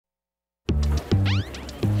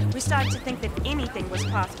started to think that anything was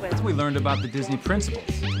possible. We learned about the Disney principles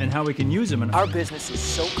and how we can use them in our business is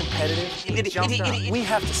so competitive. We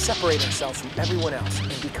have to separate ourselves from everyone else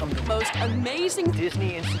and become the most amazing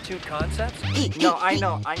Disney Institute concepts. No, I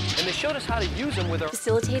know. And they showed us how to use them with our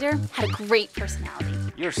facilitator had a great personality.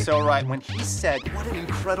 You're so right. When he said, what an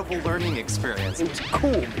incredible learning experience. It was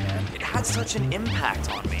cool, man. It had such an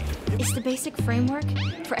impact on me. It's the basic framework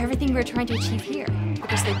for everything we're trying to achieve here.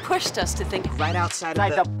 Because they pushed us to think right outside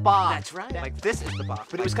the box. That's right. Like this is the box.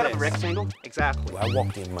 But it was kind of a rectangle. Exactly. I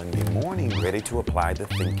walked in Monday morning ready to apply the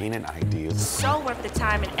thinking and ideas. So worth the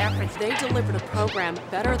time and effort. They delivered a program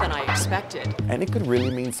better than I expected. And it could really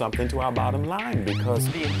mean something to our bottom line because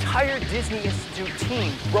the entire Disney Institute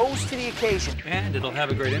team rose to the occasion. And it'll have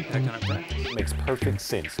a great impact on our practice. it makes perfect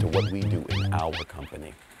sense to what we do in our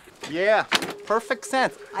company. Yeah, perfect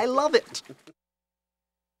sense. I love it.